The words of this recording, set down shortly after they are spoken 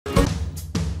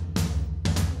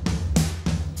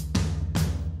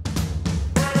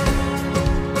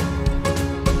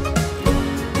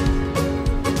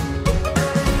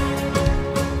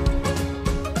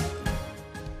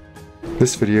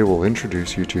This video will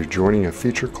introduce you to joining a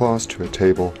feature class to a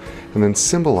table and then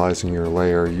symbolizing your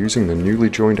layer using the newly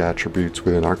joined attributes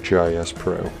within ArcGIS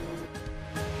Pro.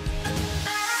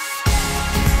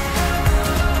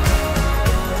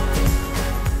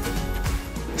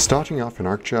 Starting off in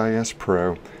ArcGIS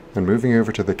Pro and moving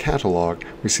over to the catalog,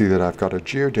 we see that I've got a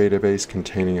geodatabase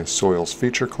containing a soils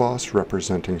feature class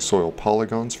representing soil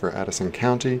polygons for Addison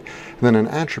County, and then an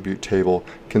attribute table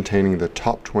containing the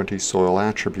top 20 soil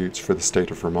attributes for the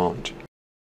state of Vermont.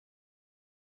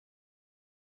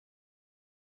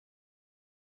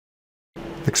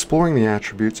 Exploring the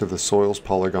attributes of the soils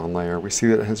polygon layer, we see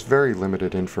that it has very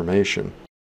limited information.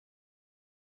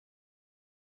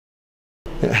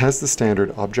 It has the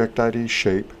standard object ID,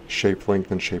 shape, shape length,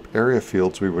 and shape area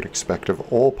fields we would expect of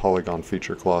all polygon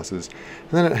feature classes,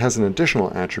 and then it has an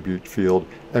additional attribute field,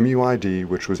 MUID,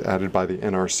 which was added by the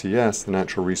NRCS, the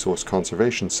Natural Resource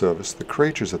Conservation Service, the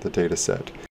creators of the dataset.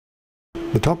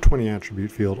 The top 20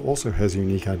 attribute field also has a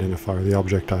unique identifier, the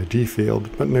object ID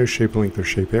field, but no shape length or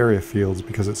shape area fields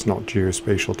because it's not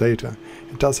geospatial data.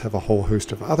 It does have a whole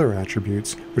host of other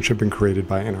attributes which have been created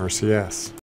by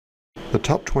NRCS. The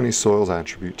top 20 soils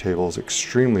attribute table is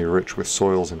extremely rich with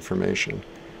soils information.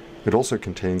 It also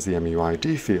contains the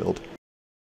MUID field.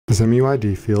 This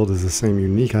MUID field is the same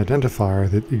unique identifier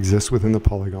that exists within the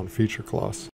polygon feature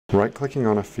class. Right-clicking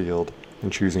on a field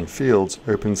and choosing Fields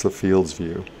opens the Fields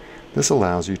view. This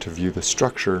allows you to view the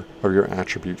structure of your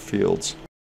attribute fields.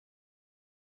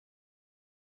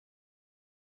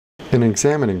 In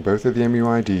examining both of the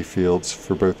MUID fields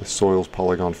for both the soils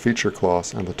polygon feature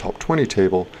class and the top 20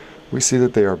 table, we see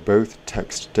that they are both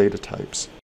text data types.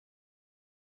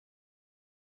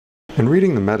 In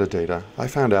reading the metadata, I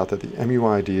found out that the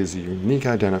MUID is a unique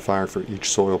identifier for each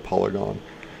soil polygon.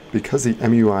 Because the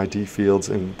MUID fields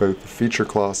in both the feature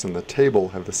class and the table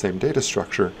have the same data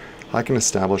structure, I can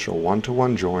establish a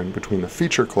one-to-one join between the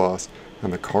feature class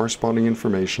and the corresponding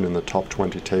information in the top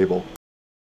 20 table.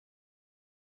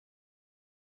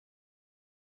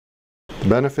 The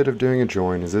benefit of doing a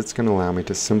join is it's going to allow me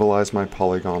to symbolize my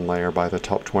polygon layer by the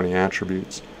top 20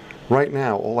 attributes. Right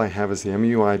now, all I have is the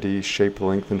MUID, shape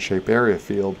length, and shape area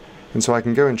field, and so I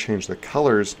can go and change the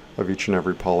colors of each and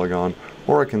every polygon,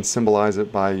 or I can symbolize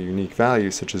it by a unique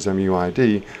value such as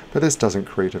MUID, but this doesn't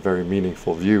create a very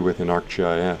meaningful view within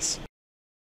ArcGIS.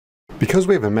 Because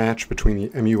we have a match between the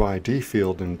MUID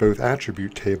field in both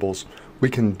attribute tables,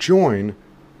 we can join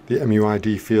the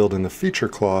MUID field in the feature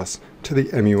class to the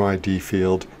MUID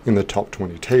field in the top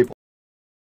 20 table.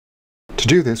 To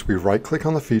do this, we right-click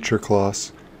on the feature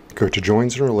class, go to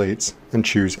Joins and Relates, and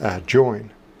choose Add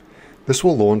Join. This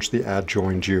will launch the Add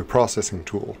Join geoprocessing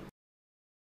tool.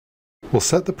 We'll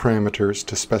set the parameters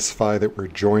to specify that we're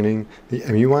joining the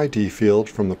MUID field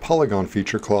from the polygon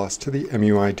feature class to the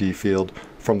MUID field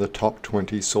from the top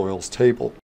 20 soils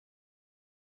table.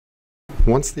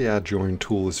 Once the Add Join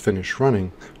tool is finished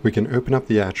running, we can open up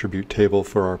the attribute table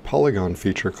for our polygon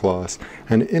feature class,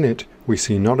 and in it we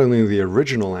see not only the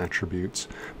original attributes,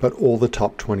 but all the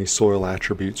top 20 soil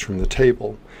attributes from the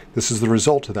table. This is the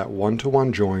result of that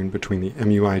one-to-one join between the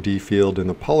MUID field in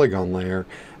the polygon layer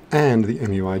and the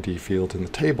MUID field in the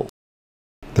table.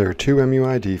 There are two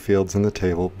MUID fields in the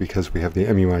table because we have the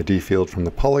MUID field from the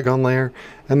polygon layer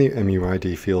and the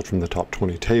MUID field from the top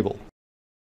 20 table.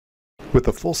 With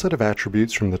the full set of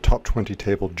attributes from the top 20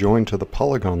 table joined to the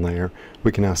polygon layer,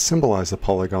 we can now symbolize the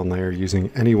polygon layer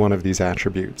using any one of these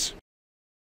attributes.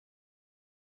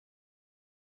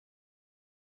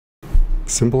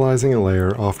 Symbolizing a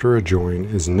layer after a join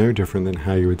is no different than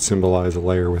how you would symbolize a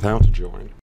layer without a join.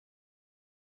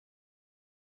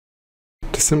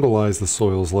 To symbolize the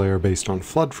soils layer based on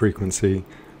flood frequency,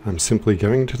 I'm simply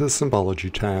going to the Symbology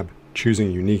tab,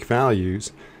 choosing unique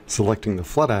values, selecting the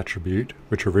flood attribute,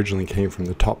 which originally came from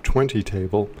the top 20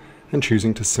 table, and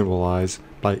choosing to symbolize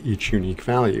by each unique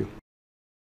value.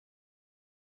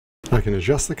 I can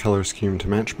adjust the color scheme to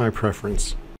match my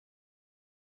preference.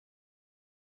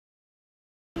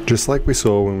 Just like we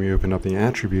saw when we opened up the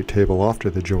attribute table after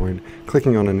the join,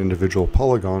 clicking on an individual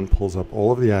polygon pulls up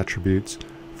all of the attributes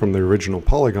from the original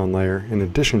polygon layer in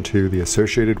addition to the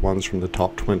associated ones from the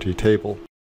top 20 table.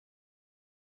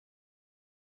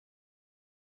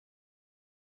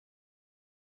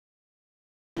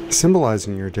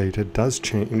 Symbolizing your data does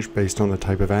change based on the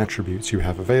type of attributes you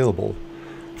have available.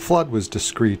 Flood was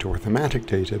discrete or thematic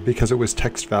data because it was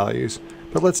text values,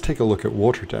 but let's take a look at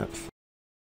water depth.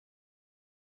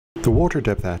 The water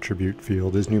depth attribute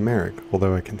field is numeric.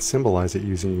 Although I can symbolize it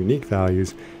using unique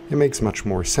values, it makes much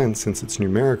more sense since it's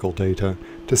numerical data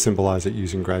to symbolize it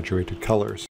using graduated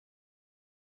colors.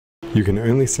 You can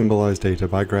only symbolize data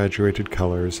by graduated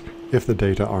colors if the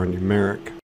data are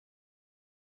numeric.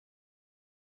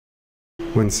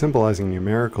 When symbolizing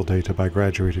numerical data by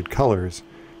graduated colors,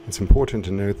 it's important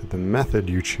to note that the method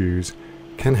you choose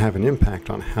can have an impact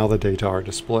on how the data are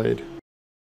displayed.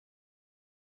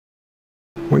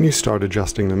 When you start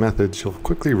adjusting the methods, you'll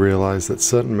quickly realize that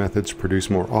certain methods produce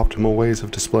more optimal ways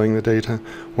of displaying the data,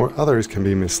 while others can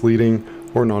be misleading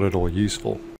or not at all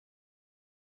useful.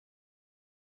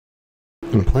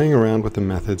 In playing around with the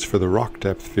methods for the rock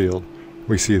depth field,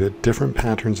 we see that different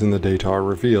patterns in the data are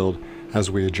revealed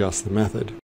as we adjust the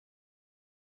method.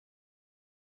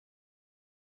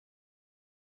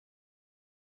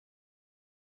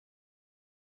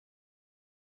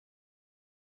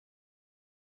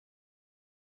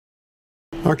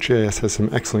 ArcGIS has some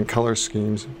excellent color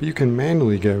schemes, but you can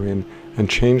manually go in and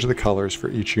change the colors for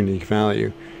each unique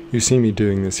value. You see me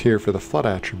doing this here for the flood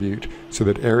attribute, so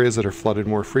that areas that are flooded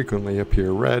more frequently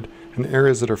appear red, and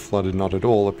areas that are flooded not at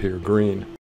all appear green.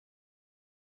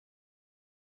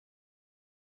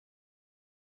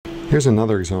 Here's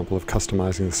another example of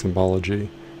customizing the symbology.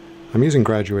 I'm using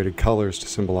graduated colors to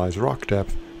symbolize rock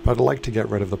depth, but I'd like to get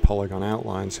rid of the polygon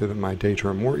outline so that my data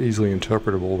are more easily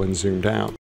interpretable when zoomed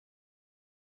out.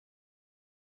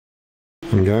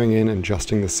 I'm going in and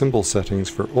adjusting the symbol settings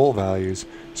for all values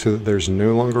so that there's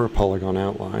no longer a polygon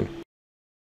outline.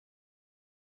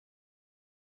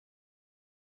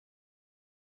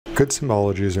 Good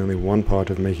symbology is only one part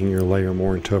of making your layer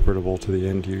more interpretable to the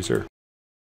end user.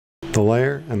 The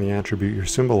layer and the attribute you're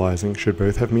symbolizing should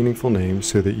both have meaningful names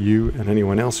so that you and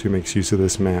anyone else who makes use of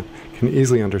this map can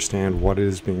easily understand what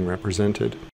is being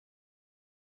represented.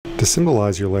 To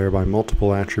symbolize your layer by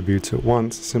multiple attributes at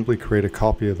once, simply create a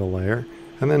copy of the layer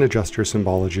and then adjust your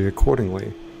symbology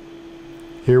accordingly.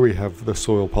 Here we have the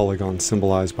soil polygon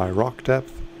symbolized by rock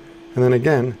depth, and then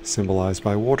again symbolized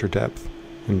by water depth.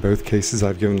 In both cases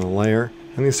I've given the layer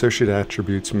and the associated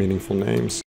attributes meaningful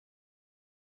names.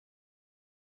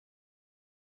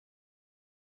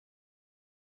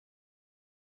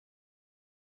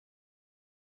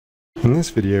 In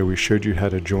this video we showed you how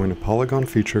to join a polygon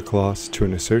feature class to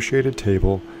an associated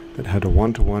table that had a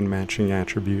one-to-one matching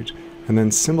attribute, and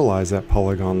then symbolize that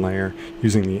polygon layer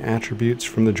using the attributes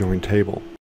from the join table.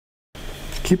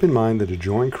 Keep in mind that a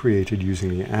join created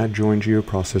using the Add Join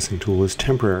geoprocessing tool is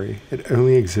temporary. It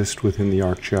only exists within the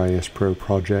ArcGIS Pro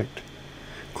project.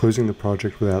 Closing the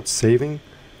project without saving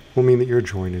will mean that your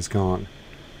join is gone.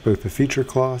 Both the feature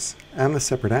class and the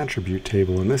separate attribute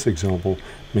table in this example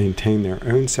maintain their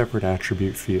own separate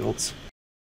attribute fields.